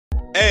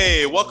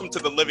Hey, welcome to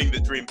the Living the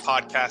Dream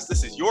podcast.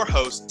 This is your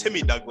host,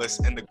 Timmy Douglas,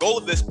 and the goal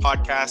of this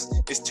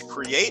podcast is to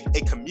create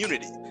a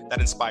community that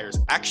inspires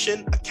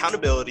action,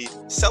 accountability,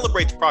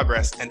 celebrates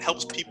progress, and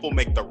helps people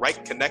make the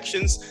right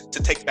connections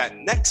to take that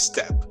next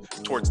step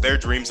towards their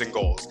dreams and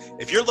goals.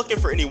 If you're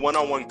looking for any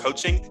one-on-one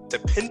coaching to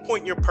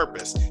pinpoint your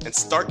purpose and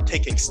start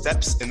taking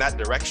steps in that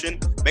direction,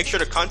 make sure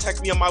to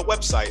contact me on my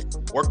website,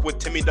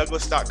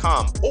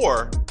 workwithtimmydouglas.com,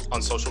 or on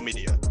social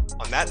media.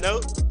 On that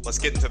note, let's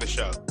get into the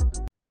show.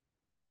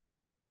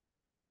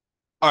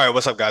 All right,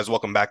 what's up, guys?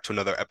 Welcome back to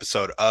another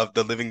episode of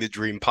the Living the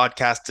Dream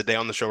podcast. Today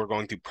on the show, we're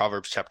going through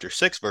Proverbs chapter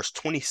 6, verse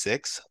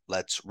 26.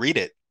 Let's read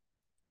it.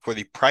 For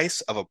the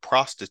price of a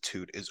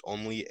prostitute is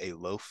only a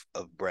loaf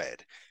of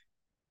bread.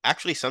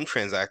 Actually, some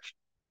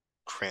translations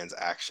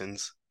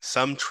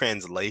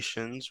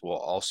will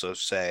also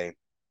say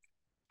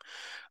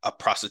a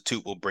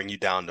prostitute will bring you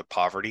down to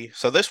poverty.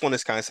 So this one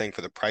is kind of saying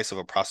for the price of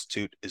a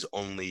prostitute is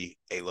only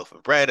a loaf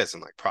of bread, as in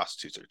like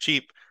prostitutes are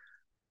cheap.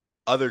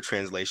 Other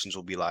translations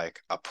will be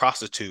like a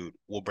prostitute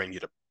will bring you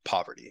to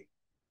poverty,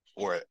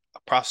 or a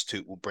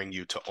prostitute will bring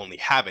you to only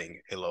having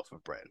a loaf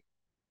of bread.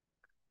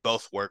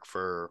 Both work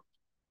for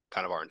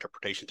kind of our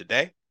interpretation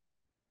today.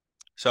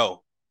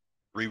 So,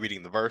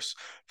 rereading the verse,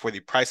 for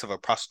the price of a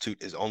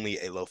prostitute is only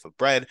a loaf of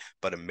bread,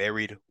 but a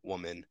married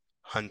woman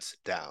hunts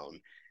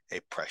down a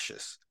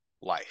precious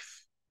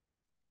life.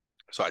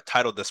 So I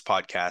titled this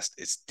podcast,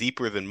 It's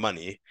Deeper Than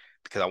Money,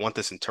 because I want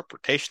this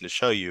interpretation to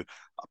show you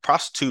a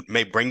prostitute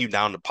may bring you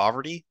down to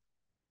poverty,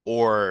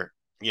 or,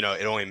 it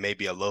only may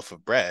be a loaf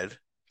of bread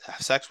to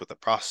have sex with a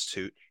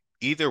prostitute.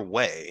 Either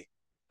way,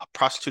 a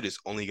prostitute is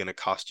only going to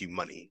cost you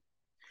money.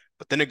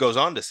 But then it goes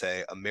on to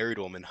say a married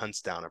woman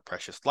hunts down a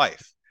precious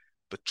life.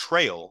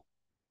 Betrayal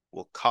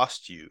will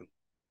cost you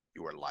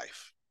your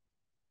life.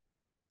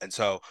 And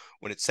so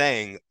when it's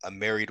saying a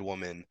married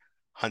woman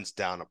hunts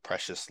down a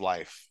precious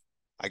life,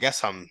 I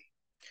guess I'm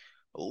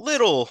a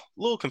little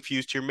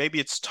confused here. Maybe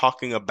it's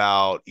talking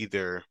about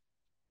either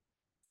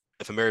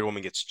if a married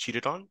woman gets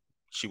cheated on,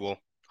 she will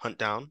hunt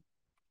down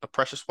a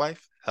precious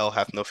wife. Hell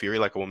hath no fury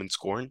like a woman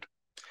scorned.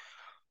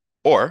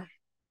 Or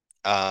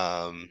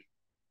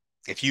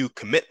if you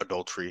commit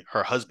adultery,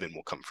 her husband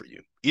will come for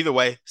you. Either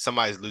way,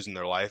 somebody's losing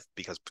their life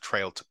because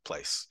betrayal took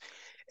place.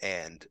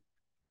 And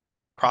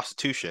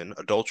prostitution,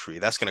 adultery,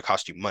 that's going to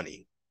cost you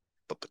money.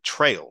 But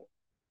betrayal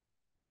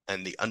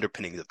and the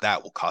underpinnings of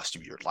that will cost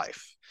you your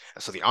life.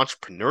 And so the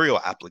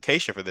entrepreneurial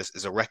application for this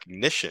is a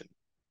recognition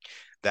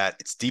that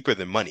it's deeper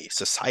than money.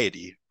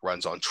 Society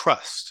runs on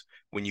trust.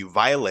 When you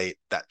violate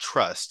that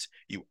trust,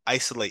 you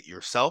isolate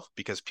yourself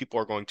because people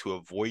are going to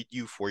avoid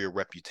you for your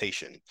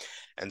reputation.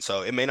 And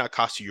so it may not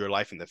cost you your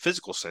life in the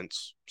physical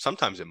sense.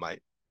 Sometimes it might.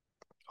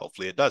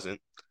 Hopefully it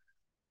doesn't.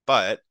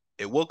 But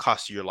it will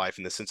cost you your life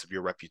in the sense of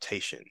your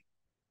reputation,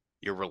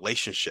 your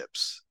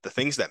relationships, the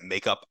things that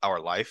make up our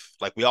life.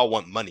 Like, we all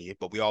want money,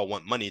 but we all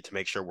want money to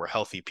make sure we're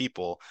healthy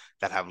people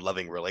that have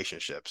loving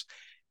relationships.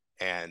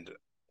 And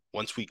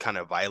once we kind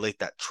of violate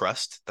that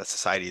trust that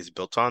society is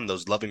built on,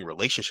 those loving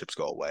relationships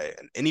go away.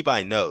 And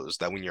anybody knows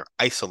that when you're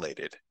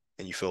isolated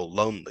and you feel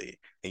lonely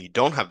and you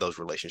don't have those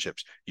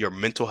relationships, your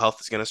mental health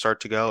is going to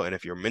start to go. And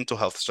if your mental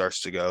health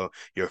starts to go,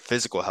 your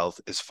physical health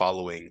is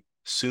following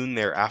soon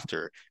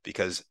thereafter,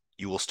 because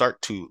you will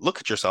start to look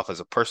at yourself as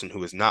a person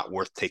who is not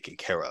worth taking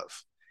care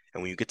of.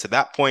 And when you get to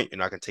that point, you're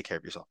not going to take care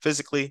of yourself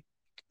physically,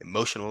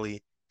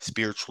 emotionally,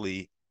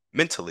 spiritually,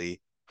 mentally,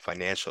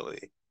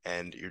 financially.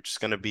 And you're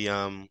just going to be,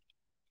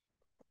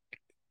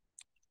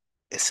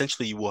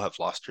 essentially you will have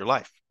lost your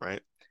life,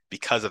 right?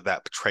 Because of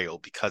that betrayal,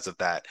 because of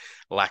that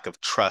lack of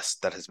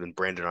trust that has been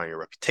branded on your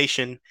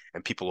reputation,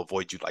 and people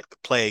avoid you like the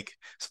plague.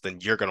 So then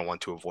you're going to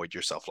want to avoid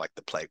yourself like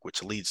the plague,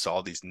 which leads to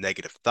all these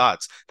negative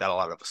thoughts that a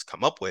lot of us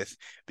come up with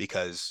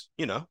because,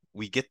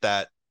 we get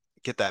that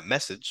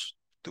message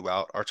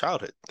throughout our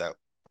childhood that,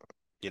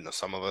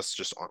 some of us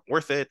just aren't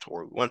worth it,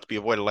 or we want to be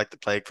avoided like the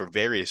plague for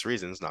various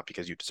reasons, not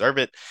because you deserve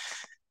it.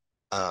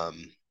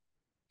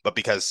 But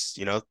because,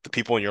 the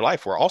people in your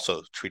life were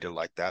also treated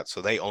like that.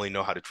 So they only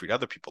know how to treat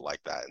other people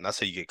like that. And that's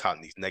how you get caught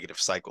in these negative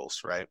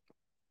cycles, right?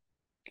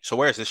 So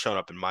where has this shown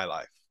up in my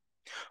life?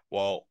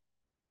 Well,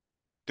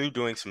 through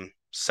doing some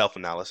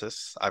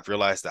self-analysis, I've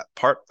realized that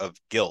part of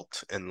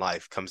guilt in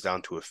life comes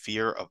down to a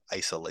fear of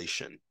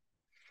isolation.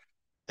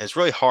 And it's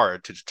really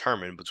hard to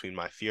determine between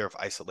my fear of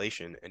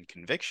isolation and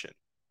conviction,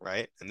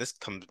 right? And this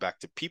comes back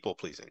to people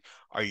pleasing.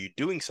 Are you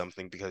doing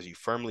something because you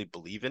firmly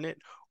believe in it,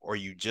 or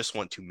you just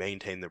want to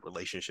maintain the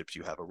relationships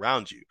you have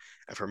around you?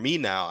 And for me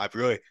now, I've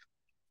really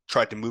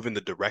tried to move in the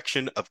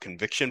direction of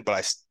conviction, but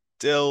I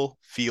still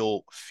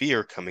feel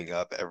fear coming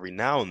up every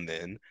now and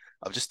then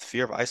of just the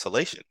fear of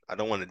isolation. I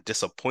don't want to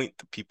disappoint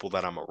the people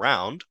that I'm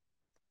around,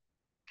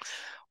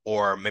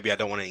 or maybe I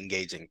don't want to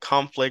engage in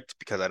conflict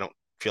because I don't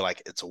feel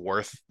like it's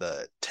worth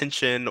the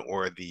tension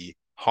or the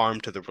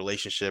harm to the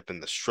relationship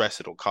and the stress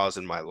it'll cause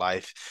in my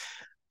life.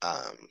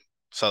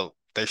 So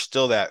there's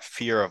still that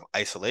fear of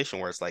isolation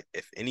where it's like,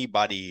 if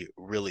anybody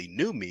really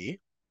knew me,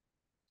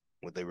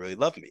 would they really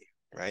love me?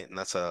 Right. And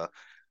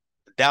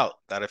doubt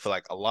that I feel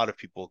like a lot of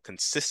people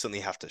consistently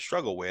have to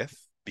struggle with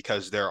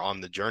because they're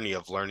on the journey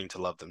of learning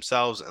to love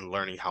themselves and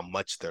learning how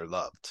much they're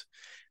loved.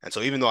 And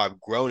so even though I've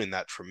grown in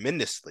that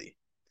tremendously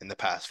in the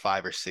past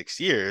 5 or 6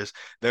 years,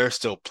 there are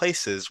still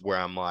places where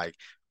I'm like,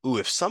 ooh,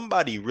 if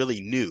somebody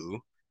really knew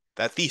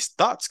that these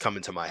thoughts come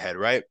into my head,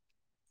 right?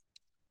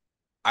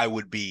 I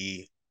would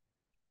be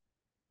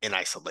in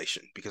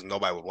isolation because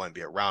nobody would want to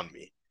be around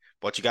me.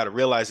 But what you got to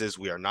realize is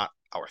we are not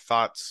our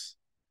thoughts.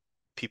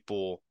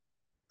 People,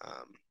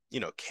 um,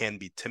 can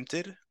be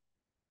tempted.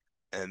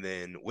 And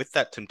then with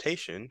that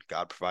temptation,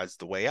 God provides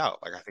the way out.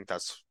 Like I think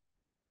that's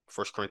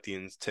First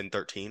Corinthians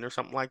 10:13 or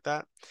something like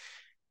that.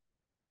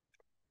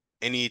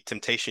 Any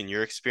temptation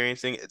you're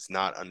experiencing, it's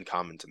not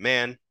uncommon to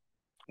man.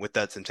 With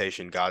that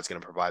temptation, God's going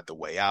to provide the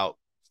way out.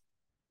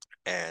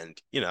 And,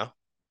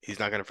 he's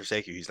not going to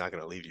forsake you. He's not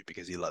going to leave you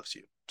because he loves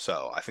you.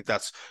 So I think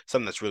that's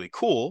something that's really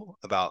cool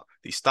about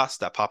these thoughts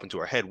that pop into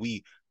our head.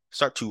 We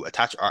start to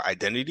attach our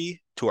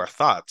identity to our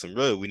thoughts, and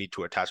really we need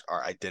to attach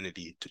our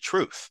identity to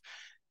truth.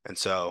 And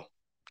so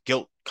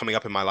guilt coming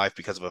up in my life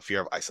because of a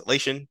fear of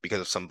isolation,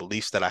 because of some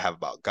beliefs that I have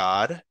about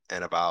God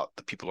and about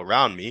the people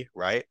around me,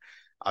 right?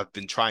 I've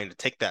been trying to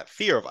take that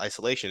fear of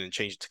isolation and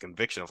change it to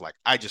conviction of like,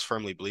 I just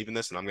firmly believe in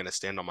this and I'm going to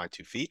stand on my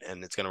 2 feet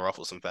and it's going to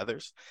ruffle some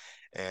feathers.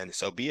 And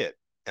so be it.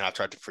 And I've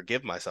tried to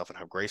forgive myself and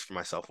have grace for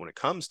myself when it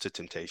comes to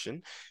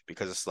temptation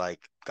because it's like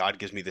God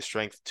gives me the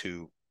strength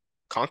to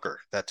conquer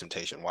that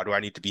temptation. Why do I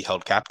need to be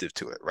held captive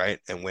to it, right?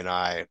 And when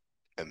I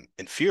am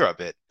in fear of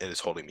it, it is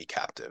holding me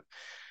captive.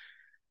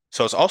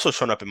 So it's also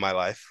shown up in my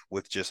life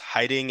with just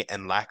hiding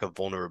and lack of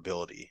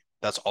vulnerability.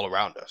 That's all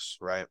around us,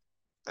 right?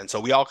 And so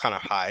we all kind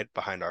of hide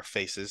behind our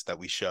faces that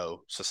we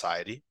show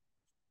society.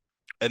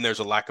 And there's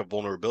a lack of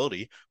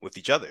vulnerability with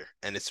each other.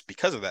 And it's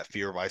because of that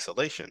fear of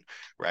isolation,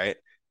 right?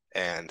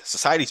 And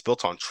society's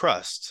built on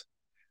trust,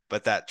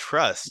 but that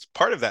trust,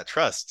 part of that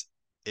trust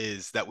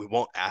is that we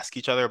won't ask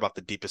each other about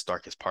the deepest,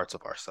 darkest parts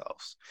of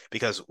ourselves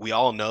because we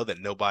all know that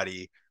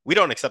we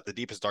don't accept the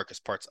deepest,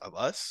 darkest parts of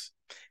us.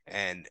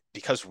 And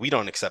because we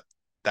don't accept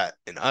that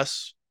in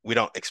us, we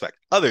don't expect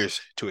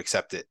others to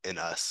accept it in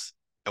us.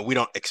 And we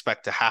don't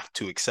expect to have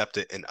to accept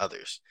it in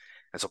others.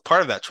 And so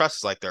part of that trust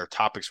is like there are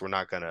topics we're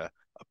not going to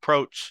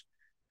approach.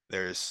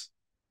 There's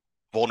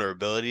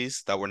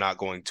vulnerabilities that we're not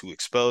going to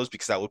expose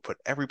because that would put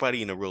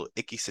everybody in a real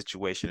icky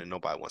situation and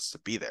nobody wants to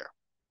be there.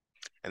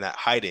 And that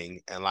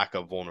hiding and lack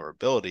of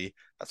vulnerability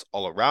that's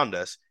all around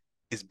us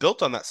is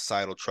built on that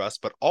societal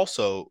trust, but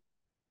also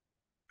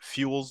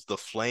fuels the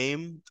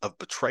flame of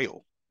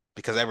betrayal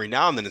because every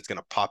now and then it's going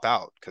to pop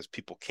out because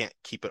people can't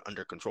keep it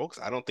under control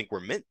because I don't think we're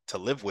meant to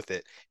live with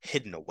it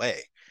hidden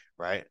away,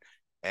 right?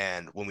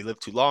 And when we live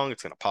too long,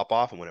 it's going to pop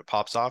off. And when it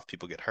pops off,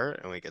 people get hurt.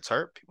 And when it gets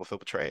hurt, people feel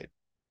betrayed.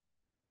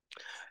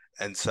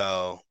 And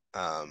so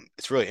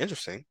it's really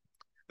interesting.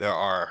 There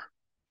are,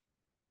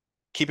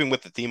 keeping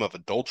with the theme of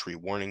adultery,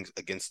 warnings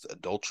against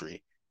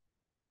adultery,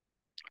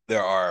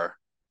 there are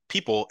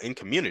people in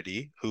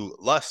community who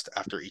lust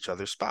after each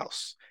other's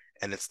spouse.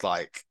 And it's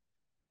like,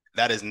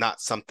 that is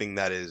not something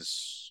that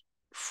is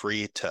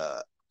free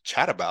to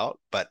chat about,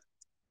 but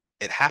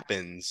it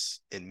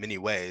happens in many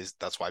ways.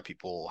 That's why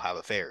people have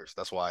affairs.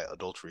 That's why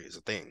adultery is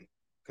a thing,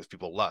 because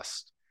people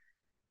lust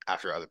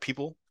after other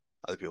people's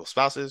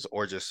spouses,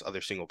 or just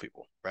other single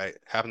people, right?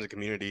 It happens in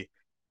community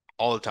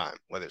all the time,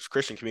 whether it's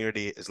Christian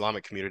community,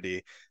 Islamic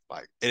community,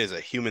 like it is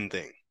a human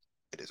thing.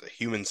 It is a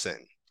human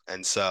sin.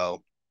 And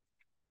so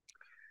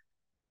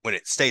when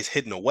it stays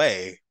hidden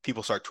away,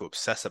 people start to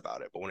obsess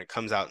about it. But when it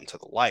comes out into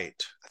the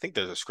light, I think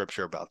there's a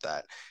scripture about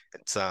that.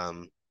 It's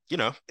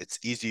it's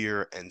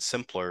easier and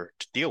simpler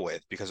to deal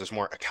with because there's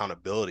more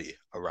accountability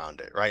around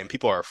it, right? And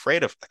people are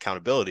afraid of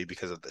accountability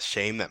because of the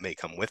shame that may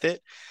come with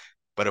it.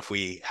 But if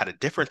we had a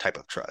different type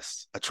of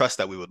trust, a trust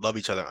that we would love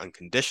each other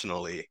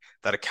unconditionally,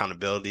 that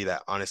accountability,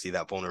 that honesty,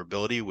 that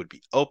vulnerability would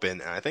be open.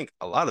 And I think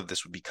a lot of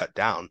this would be cut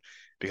down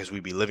because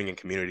we'd be living in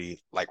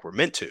community like we're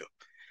meant to.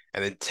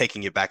 And then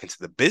taking it back into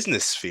the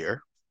business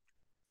sphere,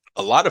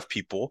 a lot of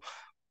people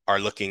are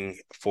looking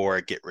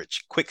for get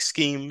rich quick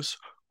schemes,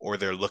 or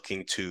they're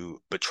looking to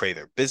betray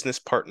their business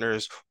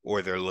partners,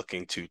 or they're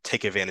looking to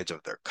take advantage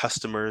of their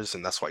customers.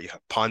 And that's why you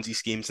have Ponzi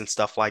schemes and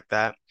stuff like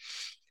that.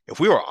 If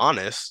we were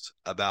honest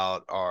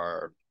about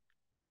our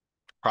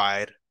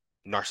pride,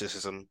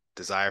 narcissism,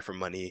 desire for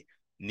money,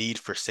 need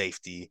for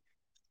safety,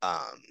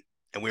 um,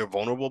 and we were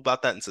vulnerable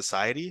about that in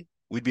society,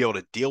 we'd be able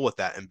to deal with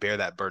that and bear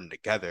that burden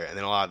together. And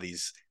then a lot of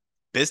these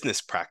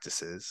business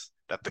practices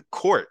that the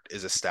court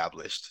is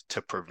established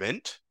to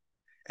prevent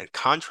and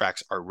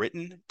contracts are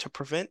written to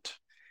prevent,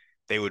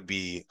 they would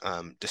be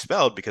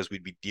dispelled because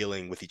we'd be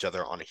dealing with each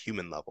other on a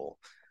human level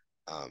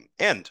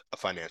and a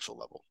financial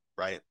level,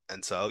 right?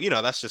 And so,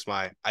 that's just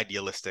my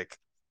idealistic,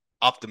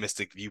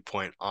 optimistic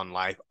viewpoint on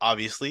life.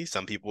 Obviously,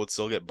 some people would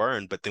still get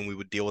burned, but then we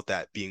would deal with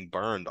that being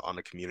burned on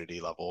a community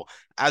level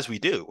as we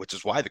do, which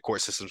is why the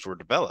court systems were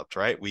developed,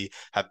 right? We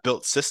have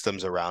built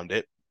systems around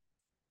it,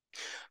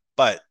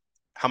 but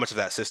how much of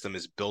that system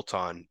is built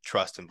on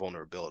trust and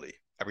vulnerability?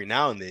 Every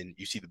now and then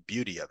you see the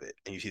beauty of it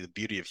and you see the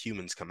beauty of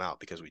humans come out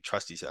because we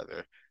trust each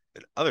other.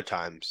 and other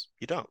times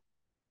you don't.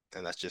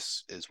 And that's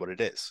just is what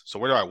it is. So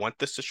where do I want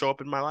this to show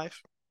up in my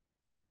life?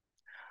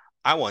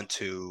 I want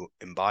to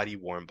embody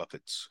Warren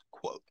Buffett's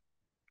quote.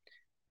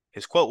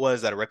 His quote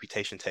was that a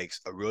reputation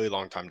takes a really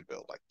long time to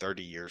build, like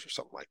 30 years or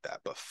something like that,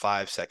 but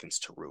 5 seconds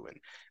to ruin.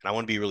 And I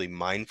want to be really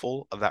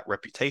mindful of that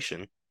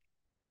reputation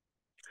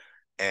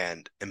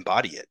and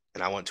embody it.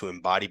 And I want to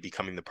embody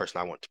becoming the person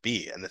I want to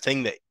be. And the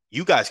thing that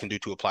you guys can do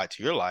to apply it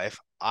to your life,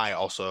 I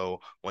also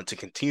want to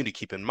continue to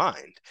keep in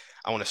mind.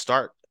 I want to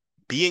start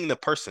being the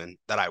person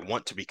that I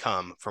want to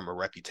become from a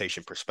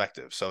reputation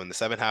perspective. So in the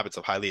 7 Habits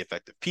of Highly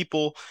Effective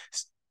People,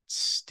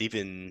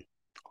 Stephen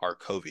R.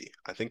 Covey,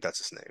 I think that's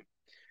his name,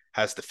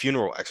 has the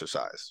funeral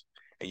exercise.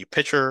 And you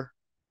picture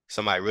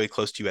somebody really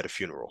close to you at a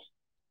funeral,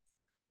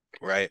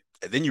 right?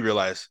 And then you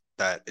realize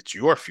that it's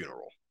your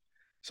funeral.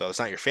 So it's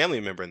not your family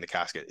member in the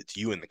casket, it's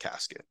you in the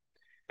casket.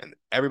 And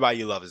everybody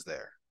you love is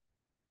there.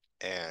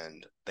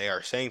 And they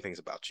are saying things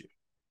about you.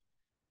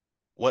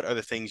 What are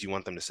the things you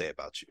want them to say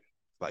about you,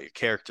 about your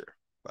character,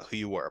 about who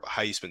you were, about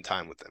how you spend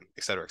time with them,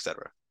 et cetera, et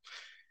cetera?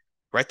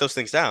 Write those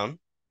things down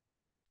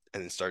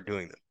and then start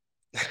doing them.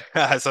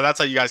 So that's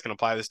how you guys can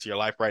apply this to your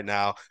life right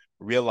now.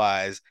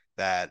 Realize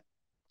that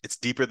it's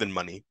deeper than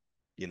money.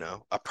 You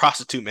know, a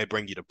prostitute may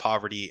bring you to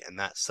poverty and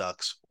that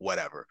sucks,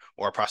 whatever.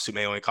 Or a prostitute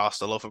may only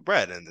cost a loaf of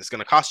bread and it's going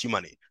to cost you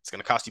money. It's going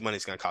to cost you money.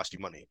 It's going to cost you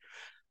money.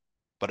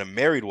 But a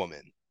married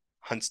woman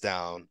hunts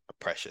down a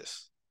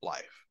precious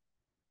life.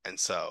 And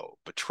so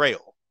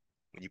betrayal,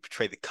 when you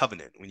betray the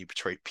covenant, when you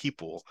betray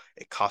people,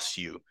 it costs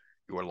you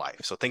your life.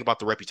 So think about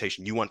the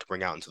reputation you want to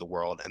bring out into the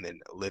world and then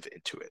live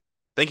into it.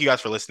 Thank you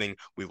guys for listening.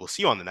 We will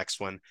see you on the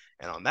next one.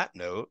 And on that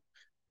note,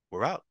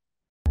 we're out.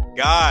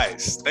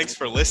 Guys, thanks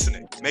for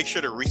listening. Make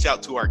sure to reach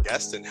out to our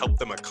guests and help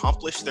them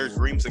accomplish their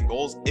dreams and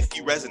goals if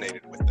you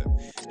resonated with them.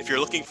 If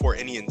you're looking for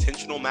any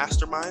intentional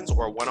masterminds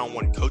or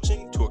one-on-one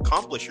coaching to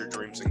accomplish your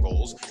dreams and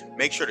goals,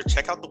 make sure to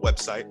check out the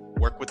website,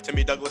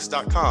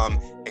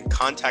 workwithtimmydouglas.com, and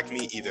contact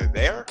me either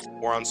there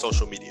or on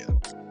social media.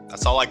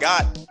 That's all I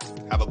got.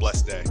 Have a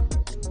blessed day.